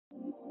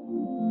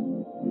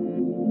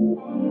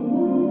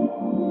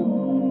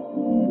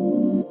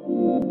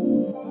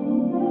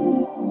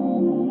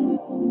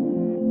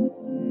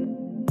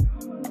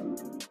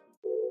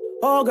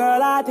Oh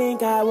girl, I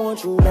think I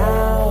want you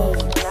now.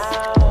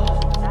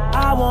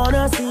 I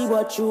wanna see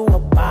what you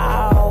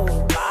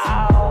about.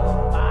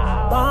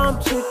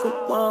 Bomb chicken,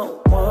 won't.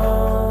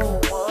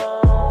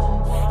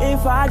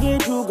 If I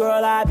get you,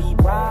 girl, I be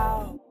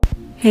proud.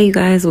 Hey you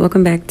guys,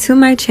 welcome back to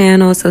my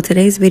channel. So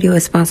today's video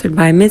is sponsored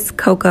by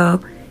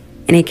Mscoco,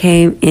 and it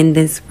came in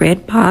this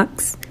red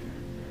box.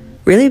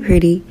 Really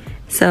pretty.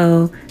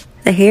 So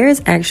the hair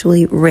is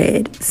actually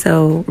red.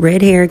 So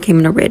red hair came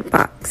in a red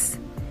box.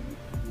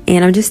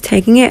 And I'm just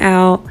taking it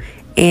out,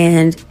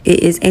 and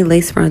it is a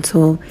lace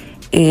frontal,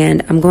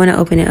 and I'm going to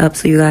open it up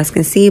so you guys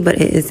can see, but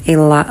it is a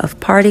lot of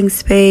parting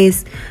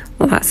space,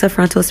 lots of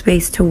frontal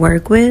space to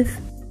work with.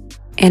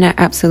 And I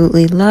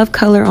absolutely love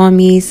color on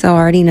me, so I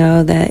already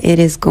know that it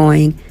is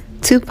going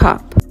to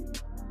pop.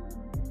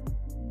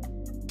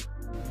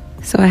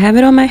 So I have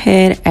it on my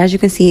head. As you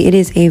can see, it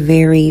is a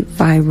very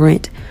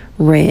vibrant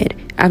red.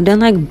 I've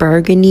done like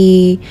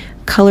burgundy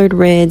colored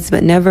reds,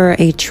 but never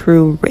a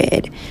true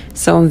red.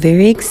 So I'm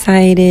very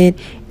excited,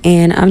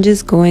 and I'm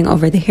just going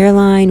over the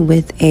hairline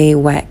with a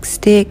wax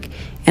stick.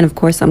 And of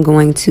course, I'm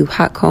going to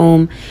hot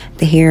comb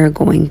the hair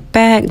going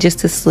back just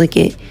to slick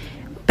it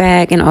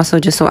back, and also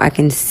just so I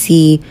can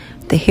see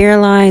the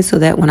hairline so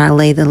that when I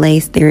lay the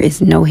lace, there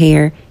is no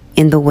hair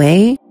in the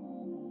way.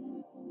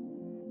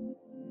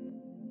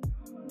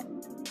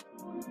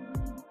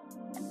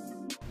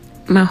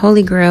 My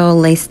holy grail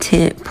lace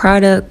tint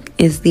product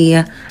is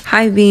the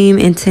High Beam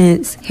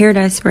Intense Hair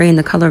Dye Spray in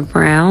the color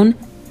brown.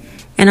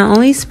 And I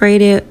only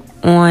sprayed it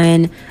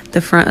on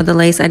the front of the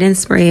lace. I didn't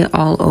spray it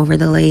all over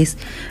the lace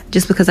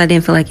just because I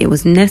didn't feel like it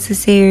was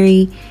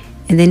necessary.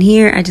 And then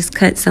here I just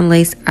cut some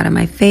lace out of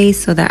my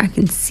face so that I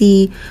can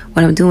see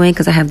what I'm doing,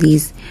 because I have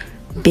these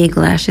big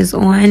lashes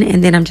on.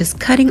 And then I'm just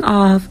cutting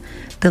off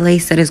the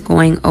lace that is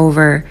going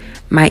over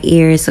my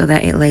ears so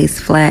that it lays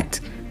flat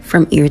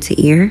from ear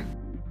to ear.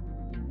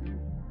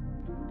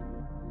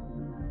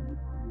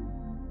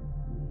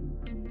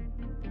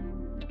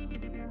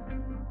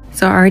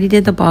 So I already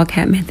did the ball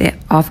cap method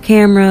off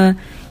camera,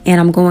 and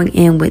I'm going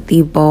in with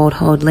the bold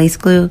hold lace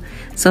glue.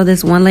 So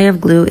this one layer of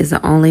glue is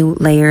the only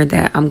layer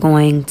that I'm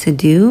going to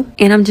do.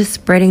 And I'm just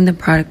spreading the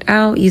product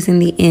out using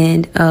the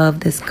end of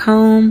this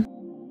comb.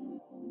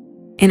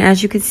 And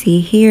as you can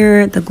see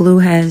here, the glue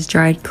has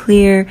dried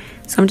clear.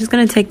 So I'm just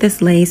gonna take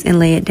this lace and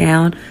lay it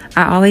down.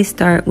 I always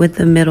start with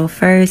the middle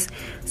first.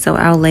 So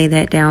I'll lay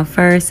that down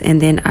first, and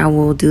then I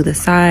will do the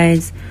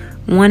sides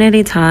one at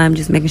a time,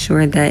 just making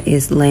sure that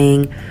it's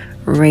laying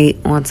right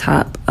on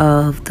top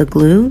of the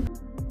glue.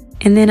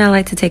 And then I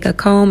like to take a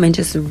comb and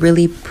just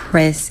really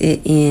press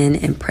it in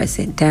and press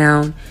it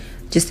down,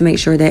 just to make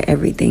sure that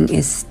everything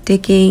is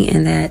sticking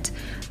and that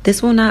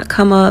this will not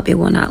come up, it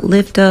will not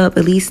lift up,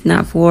 at least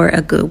not for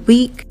a good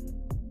week.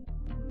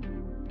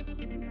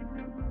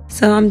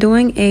 So I'm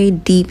doing a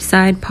deep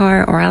side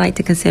part, or I like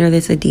to consider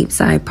this a deep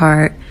side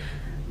part.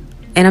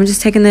 And I'm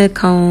just taking the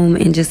comb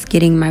and just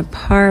getting my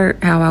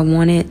part how I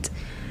want it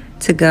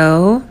to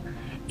go.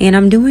 And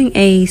I'm doing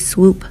a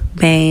swoop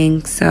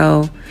bang.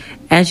 So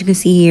as you can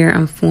see here,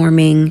 I'm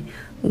forming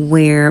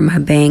where my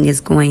bang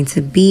is going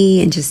to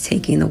be and just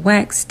taking the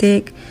wax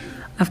stick,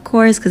 of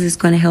course, because it's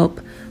going to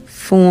help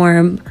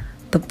form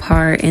the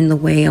part in the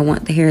way I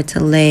want the hair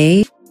to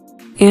lay.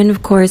 And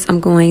of course,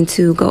 I'm going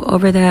to go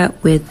over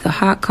that with the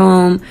hot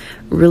comb,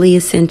 really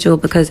essential,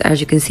 because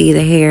as you can see,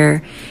 the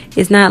hair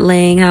is not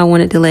laying how I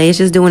want it to lay. It's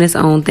just doing its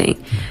own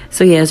thing.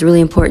 So yeah, it's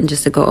really important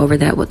just to go over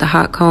that with the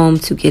hot comb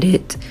to get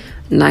it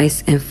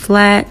nice and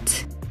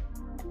flat.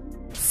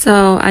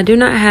 So I do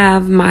not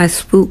have my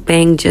swoop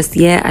bang just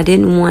yet. I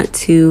didn't want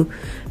to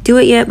do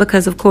it yet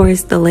because of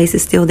course the lace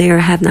is still there.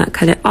 I have not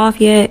cut it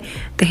off yet.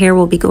 The hair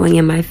will be going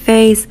in my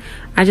face.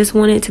 I just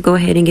wanted to go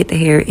ahead and get the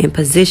hair in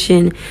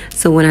position,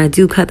 so when I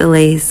do cut the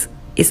lace,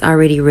 it's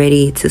already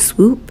ready to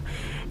swoop.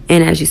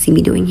 And as you see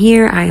me doing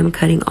here, I am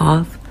cutting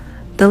off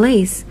the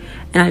lace,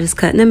 and I just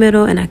cut in the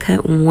middle, and I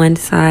cut one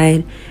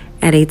side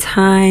at a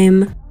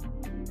time.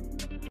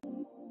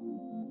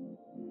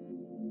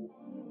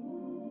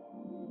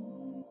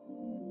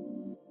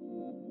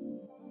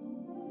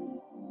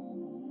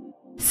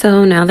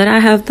 So now that I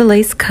have the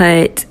lace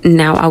cut,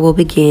 now I will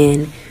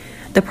begin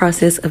the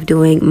process of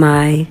doing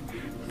my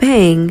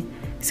bang.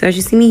 So as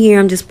you see me here,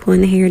 I'm just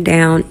pulling the hair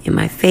down in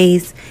my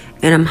face,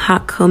 and I'm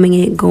hot combing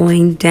it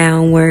going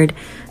downward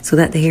so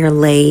that the hair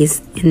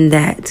lays in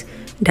that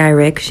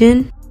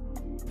direction.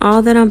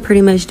 All that I'm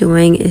pretty much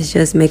doing is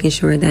just making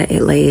sure that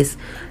it lays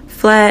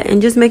flat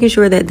and just making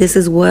sure that this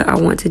is what I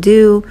want to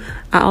do.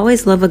 I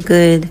always love a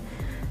good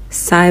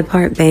side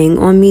part bang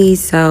on me,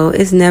 so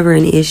it's never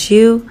an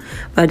issue,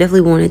 but I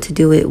definitely wanted to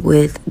do it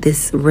with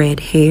this red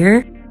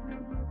hair.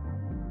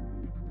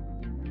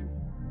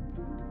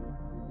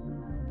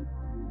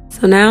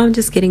 So now I'm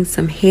just getting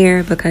some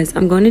hair because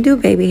I'm going to do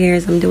baby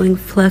hairs. I'm doing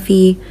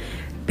fluffy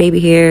baby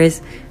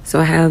hairs. So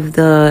I have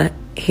the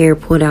hair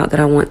pulled out that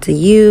I want to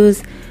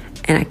use,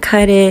 and I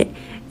cut it.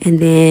 And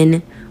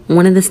then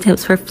one of the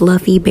steps for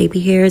fluffy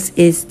baby hairs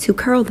is to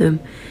curl them.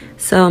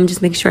 So I'm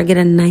just making sure I get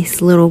a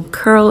nice little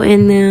curl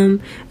in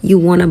them. You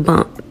want a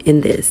bump in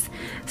this.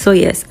 So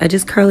yes, I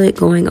just curl it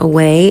going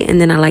away, and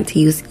then I like to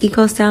use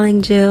Eco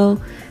Styling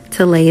Gel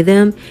to lay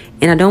them.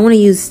 And I don't want to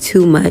use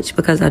too much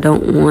because I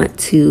don't want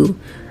to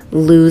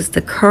lose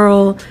the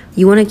curl.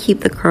 You want to keep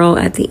the curl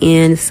at the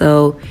end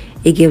so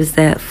it gives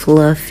that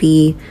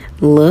fluffy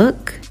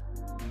look.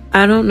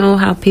 I don't know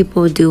how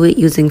people do it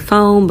using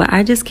foam, but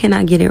I just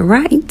cannot get it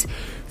right.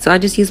 So I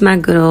just use my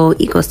good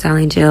old Eco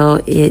Styling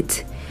Gel.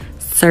 It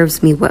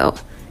serves me well.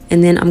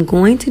 And then I'm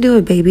going to do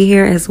a baby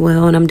hair as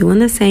well, and I'm doing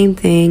the same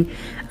thing.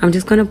 I'm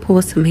just going to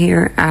pull some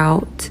hair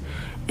out,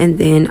 and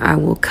then I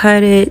will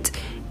cut it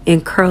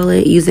and curl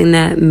it using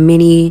that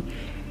mini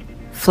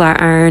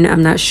flat iron.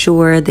 I'm not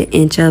sure the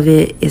inch of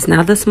it. It's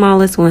not the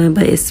smallest one,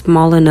 but it's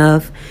small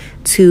enough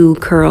to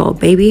curl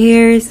baby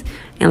hairs.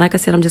 And like I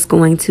said, I'm just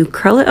going to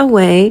curl it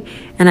away.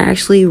 And I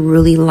actually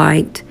really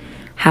liked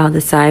how the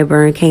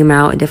sideburn came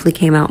out. It definitely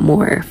came out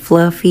more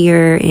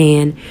fluffier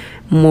and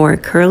more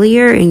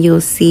curlier. And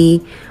you'll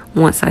see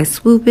once I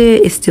swoop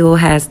it, it still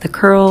has the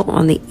curl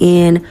on the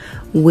end,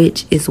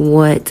 which is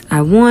what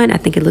I want. I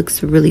think it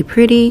looks really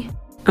pretty.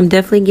 I'm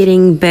definitely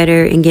getting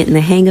better and getting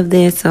the hang of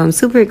this, so I'm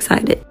super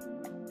excited.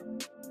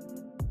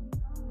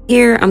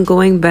 Here, I'm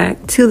going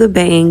back to the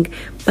bang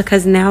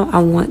because now I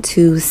want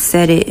to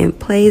set it in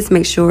place,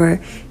 make sure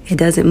it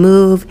doesn't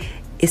move,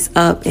 it's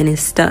up and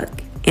it's stuck.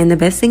 And the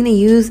best thing to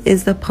use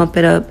is the Pump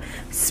It Up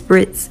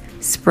Spritz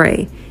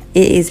Spray.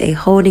 It is a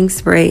holding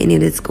spray and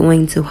it is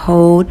going to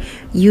hold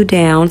you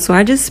down. So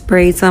I just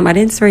sprayed some. I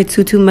didn't spray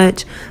too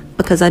much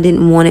because I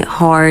didn't want it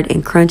hard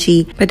and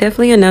crunchy, but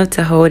definitely enough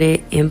to hold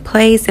it in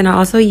place. And I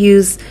also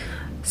used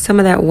some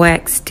of that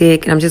wax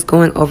stick, and I'm just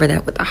going over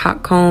that with a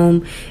hot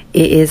comb.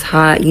 It is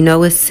hot, you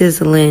know, it's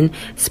sizzling,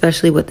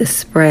 especially with the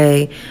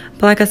spray.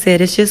 But like I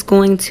said, it's just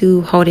going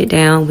to hold it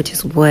down, which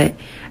is what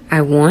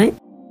I want.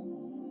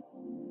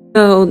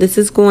 So this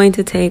is going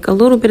to take a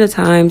little bit of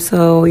time,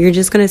 so you're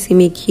just going to see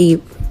me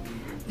keep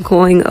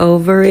going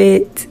over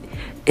it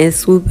and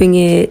swooping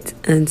it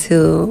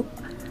until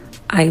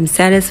I am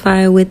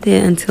satisfied with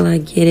it, until I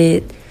get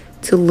it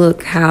to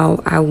look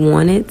how I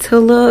want it to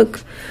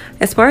look.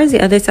 As far as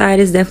the other side,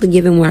 is definitely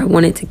giving what I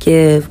wanted to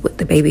give with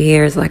the baby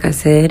hairs, like I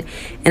said.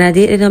 And I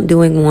did end up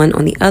doing one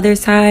on the other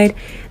side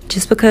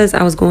just because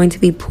I was going to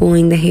be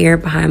pulling the hair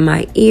behind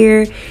my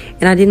ear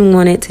and I didn't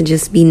want it to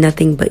just be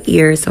nothing but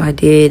ear. So I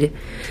did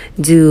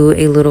do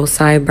a little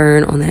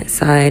sideburn on that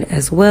side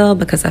as well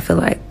because I feel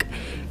like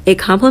it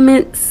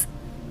complements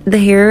the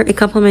hair, it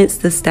complements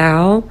the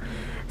style.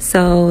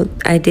 So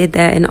I did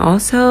that. And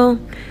also,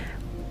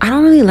 I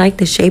don't really like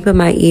the shape of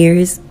my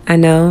ears, I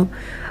know.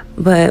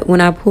 But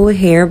when I pull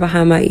hair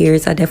behind my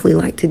ears, I definitely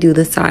like to do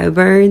the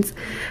sideburns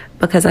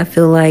because I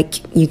feel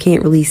like you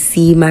can't really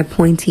see my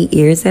pointy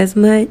ears as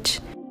much.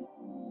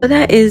 But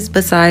that is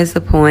besides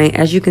the point.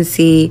 As you can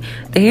see,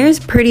 the hair is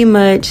pretty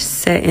much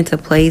set into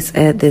place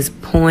at this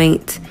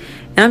point.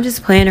 And I'm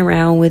just playing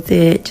around with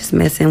it, just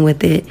messing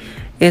with it.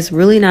 There's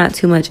really not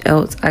too much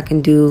else I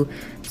can do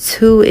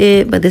to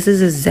it, but this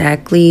is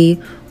exactly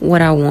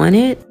what I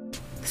wanted.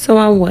 So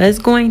I was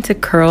going to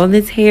curl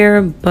this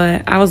hair,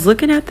 but I was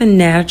looking at the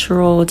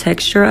natural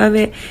texture of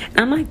it and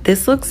I'm like,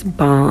 this looks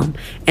bomb.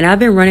 And I've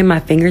been running my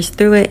fingers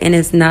through it and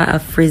it's not a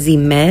frizzy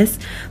mess,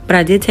 but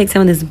I did take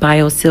some of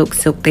this Silk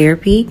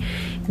Therapy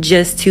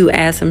just to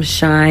add some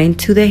shine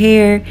to the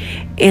hair,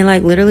 and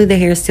like literally the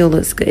hair still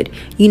looks good.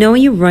 You know,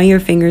 when you run your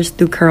fingers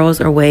through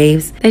curls or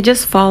waves, they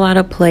just fall out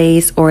of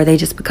place or they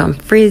just become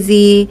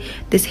frizzy.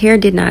 This hair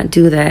did not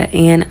do that,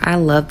 and I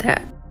love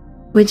that,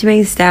 which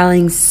makes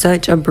styling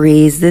such a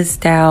breeze. This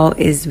style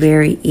is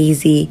very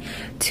easy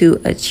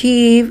to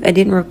achieve. It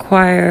didn't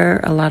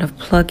require a lot of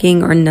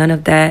plucking or none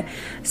of that.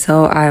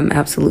 So I'm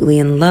absolutely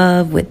in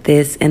love with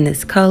this and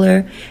this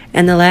color.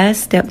 And the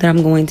last step that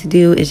I'm going to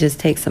do is just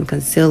take some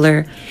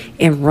concealer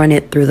and run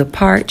it through the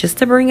part just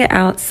to bring it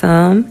out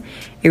some.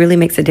 It really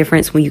makes a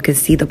difference when you can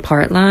see the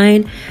part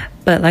line.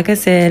 But like I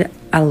said,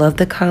 I love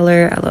the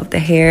color. I love the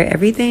hair.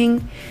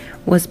 Everything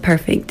was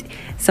perfect.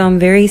 So I'm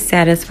very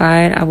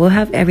satisfied. I will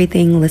have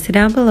everything listed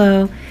down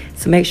below,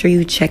 so make sure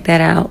you check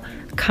that out.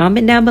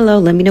 Comment down below,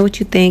 let me know what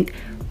you think.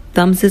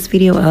 Thumbs this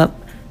video up,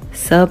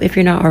 sub if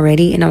you're not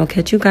already, and I will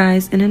catch you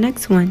guys in the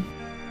next one.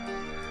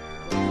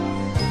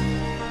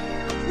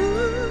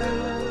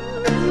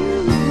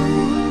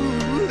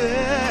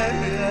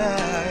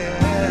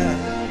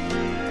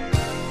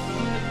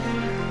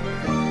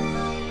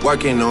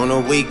 Working on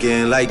a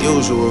weekend like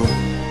usual,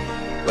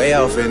 way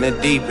off in the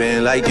deep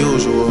end like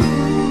usual.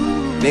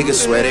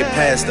 Niggas swear they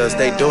passed us,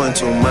 they doing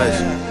too much.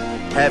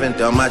 Haven't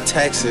done my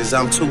taxes,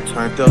 I'm too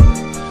turned up.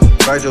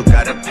 Virgil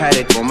got a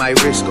paddock on my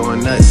wrist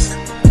going nuts.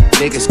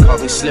 Niggas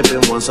caught me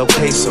slipping once,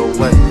 okay, so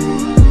what?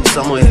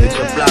 Someone hit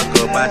your block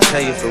up, I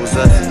tell you if it was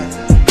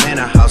us. Man,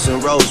 a house in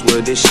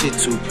Rosewood, this shit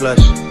too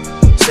plush.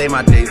 Say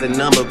my day's a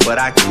number, but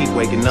I keep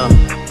waking up.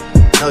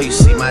 Know you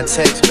see my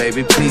text,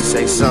 baby, please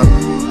say something.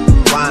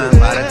 Wine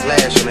by the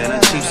glass, man, a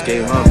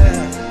cheapskate, huh?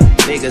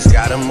 Niggas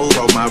gotta move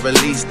on my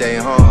release day,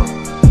 huh?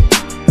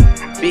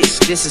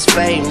 Bitch, this is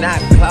fame, not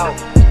clout.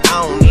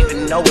 I don't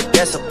even know what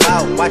that's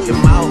about. Watch your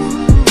mouth.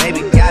 Baby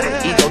got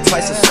an ego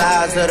twice the size.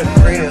 size of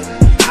the crib.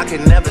 I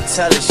can never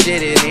tell a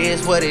shit, it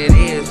is what it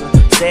is.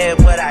 Said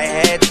what I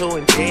had to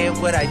and did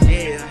what I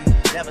did.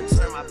 Never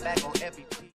turn my back on everything.